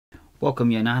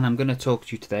Welcome, Yana, and I'm going to talk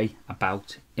to you today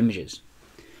about images.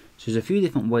 So there's a few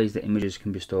different ways that images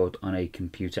can be stored on a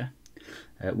computer.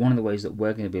 One of the ways that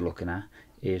we're going to be looking at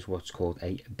is what's called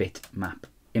a bitmap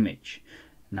image.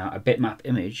 Now, a bitmap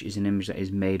image is an image that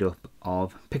is made up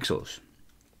of pixels,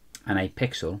 and a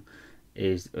pixel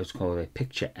is what's called a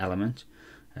picture element,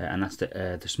 and that's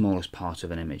the smallest part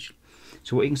of an image.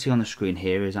 So what you can see on the screen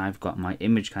here is I've got my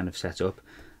image kind of set up,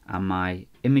 and my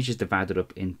image is divided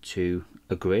up into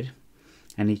a grid,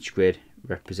 and each grid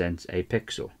represents a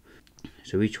pixel.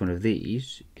 So each one of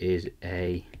these is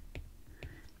a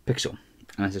pixel,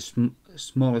 and it's the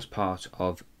smallest part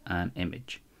of an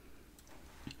image.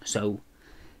 So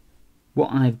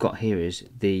what I've got here is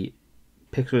the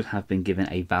pixels have been given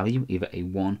a value, either a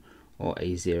 1 or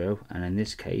a 0, and in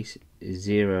this case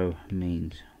 0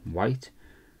 means white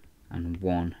and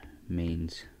 1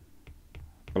 means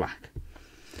black.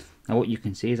 Now what you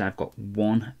can see is I've got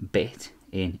 1 bit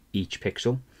in each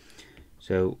pixel.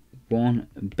 So 1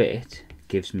 bit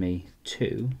gives me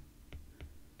 2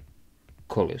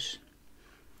 colours,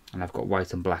 and I've got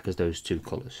white and black as those 2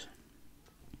 colours.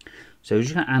 So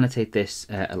just going to annotate this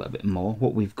a little bit more.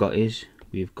 What we've got is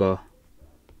we've got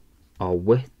our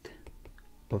width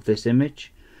of this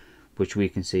image, which we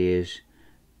can see is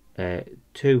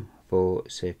 2, 4,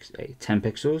 6, 8, 10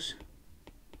 pixels,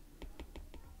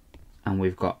 and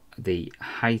we've got the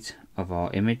height of our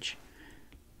image,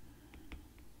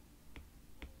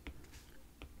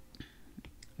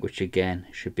 which again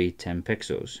should be 10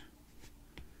 pixels.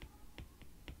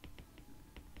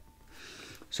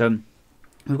 So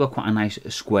we've got quite a nice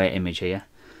square image here,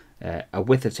 a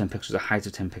width of 10 pixels, a height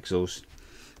of 10 pixels,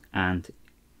 and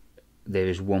there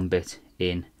is 1 bit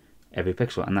in every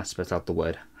pixel, and that spells out the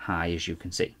word high, as you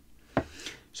can see.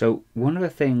 So one of the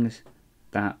things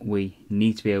that we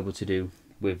need to be able to do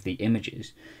with the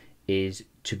images is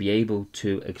to be able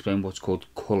to explain what's called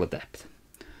color depth.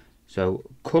 So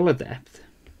color depth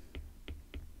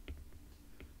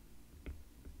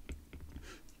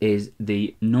is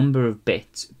the number of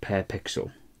bits per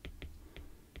pixel.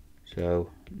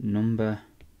 So number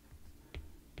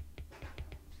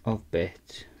of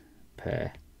bits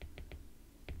per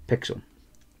pixel.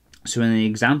 So in the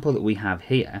example that we have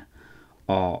here,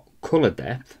 our color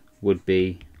depth would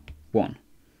be 1,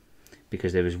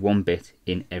 because there is 1 bit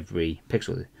in every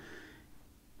pixel.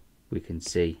 We can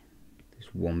see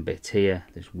there's 1 bit here,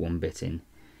 there's 1 bit in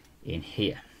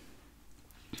here.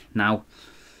 Now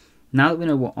that we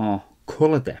know what our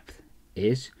color depth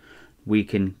is, we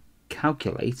can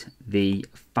calculate the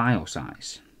file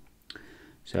size.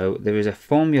 So there is a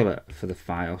formula for the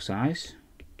file size.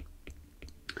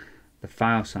 The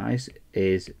file size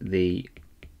is the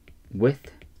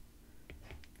width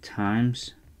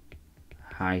times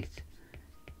height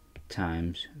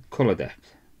times color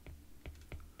depth.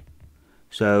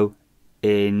 So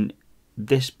in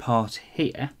this part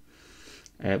here,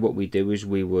 what we do is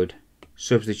we would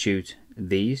substitute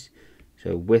these.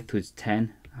 So width was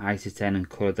 10, height is 10, and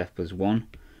color depth was 1.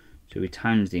 So we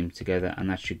times them together, and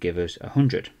that should give us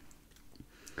 100.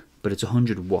 But it's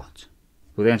 100 what?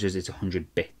 Well, the answer is it's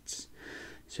 100 bits.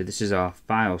 So this is our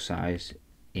file size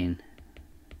in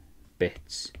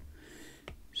bits.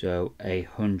 So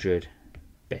 100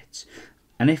 bits.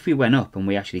 And if we went up and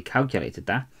we actually calculated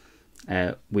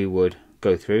that, we would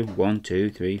go through 1, 2,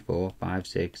 3, 4, 5,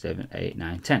 6, 7, 8,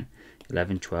 9, 10.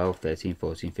 11, 12, 13,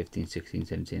 14, 15, 16,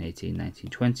 17, 18, 19,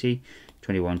 20,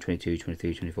 21, 22,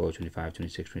 23, 24, 25,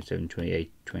 26, 27,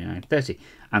 28, 29, 30,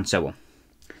 and so on.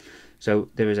 So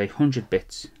there is 100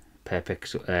 bits per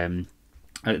pixel.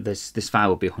 This file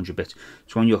will be 100 bits.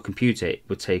 So on your computer, it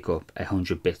would take up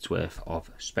 100 bits worth of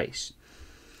space.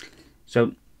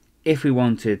 So if we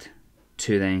wanted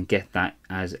to then get that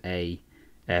as a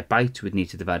byte, we'd need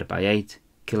to divide it by 8.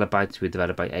 Kilobytes, we'd divide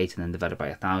it by 8 and then divide it by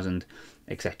 1,000,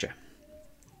 etc.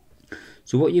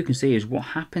 So what you can see is what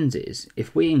happens is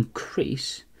if we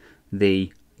increase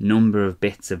the number of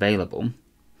bits available,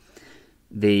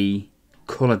 the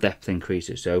color depth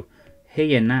increases. So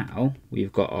here now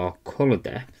we've got our color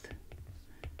depth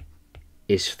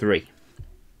is 3,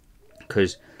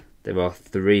 because there are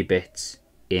 3 bits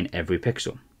in every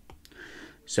pixel.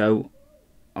 So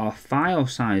our file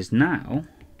size now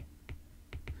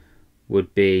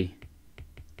would be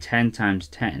 10 times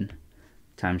 10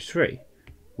 times 3,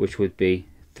 which would be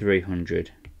 300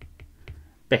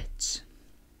 bits.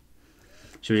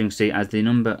 So as you can see, as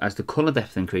the color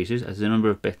depth increases, as the number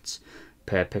of bits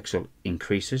per pixel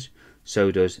increases,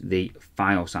 so does the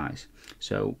file size.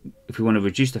 So if we want to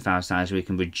reduce the file size, we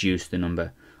can reduce the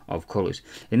number of colors.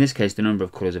 In this case, the number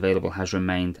of colors available has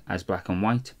remained as black and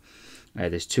white.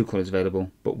 There's 2 colors available,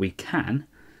 but we can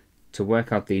to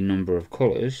work out the number of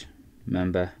colours,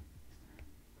 remember,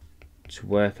 to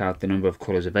work out the number of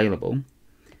colours available,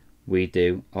 we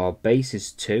do our base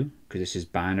is 2, because this is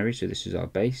binary, so this is our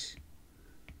base,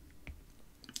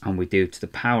 and we do to the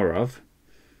power of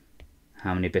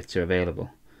how many bits are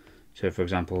available. So for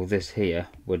example, this here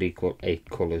would equal 8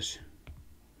 colours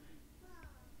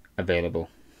available.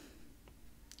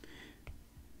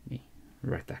 Let me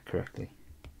write that correctly.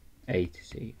 8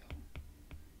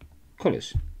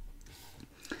 colours.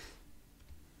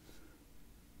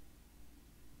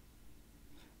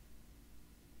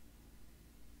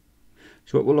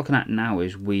 So what we're looking at now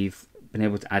is we've been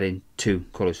able to add in 2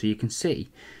 colours. So you can see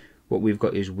what we've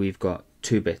got is we've got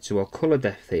 2 bits. So our colour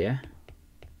depth here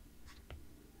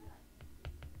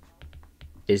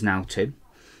is now 2,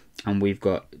 and we've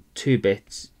got 2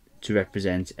 bits to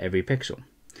represent every pixel.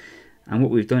 And what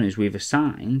we've done is we've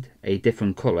assigned a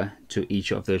different colour to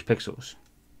each of those pixels.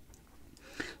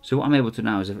 So what I'm able to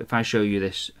now is if I show you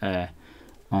this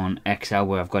on Excel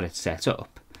where I've got it set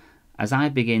up, as I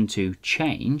begin to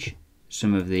change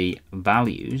some of the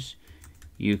values,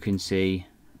 you can see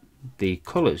the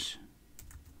colours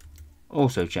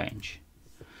also change.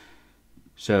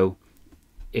 So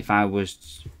if I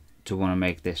was to want to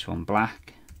make this one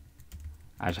black,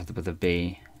 I just have to put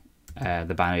the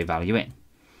binary value in.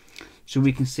 So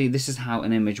we can see this is how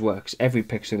an image works. Every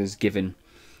pixel is given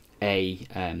a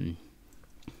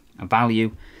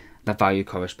value. That value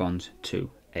corresponds to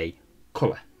a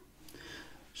colour.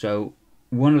 So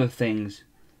one of the things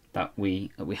that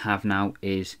we have now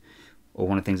is, or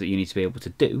one of the things that you need to be able to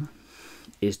do,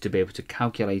 is to be able to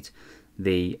calculate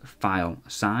the file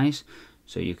size.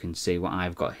 So you can see what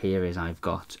I've got here is I've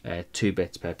got 2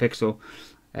 bits per pixel.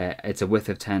 It's a width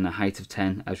of 10, a height of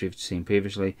 10, as we've seen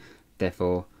previously.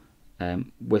 Therefore,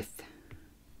 width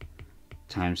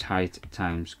times height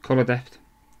times colour depth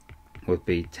would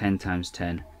be 10 times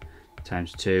 10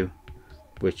 times 2,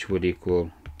 which would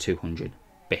equal 200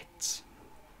 bits.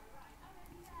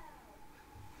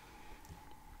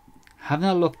 Having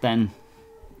a look then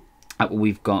at what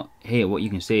we've got here, what you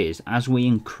can see is as we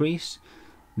increase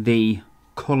the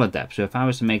colour depth, so if I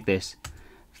was to make this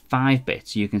 5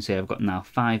 bits, you can see I've got now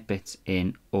 5 bits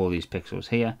in all these pixels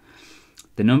here.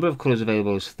 The number of colours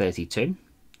available is 32,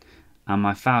 and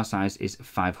my file size is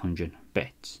 500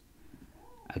 bits.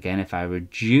 Again, if I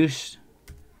reduce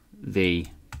the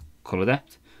colour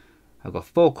depth, I've got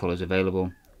 4 colours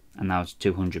available, and now it's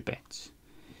 200 bits.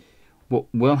 What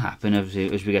will happen as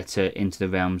we get into the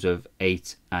realms of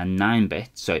 8 and 9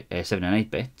 bits, so 7 and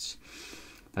 8 bits,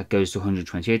 that goes to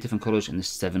 128 different colours and there's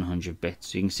 700 bits.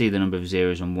 So you can see the number of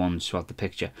zeros and ones throughout the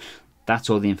picture. That's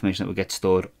all the information that will get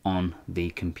stored on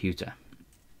the computer.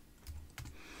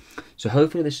 So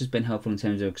hopefully this has been helpful in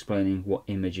terms of explaining what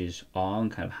images are and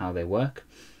kind of how they work.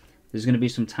 There's going to be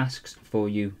some tasks for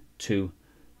you to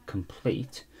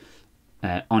complete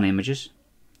on images.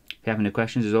 If you have any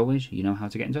questions, as always, you know how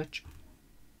to get in touch.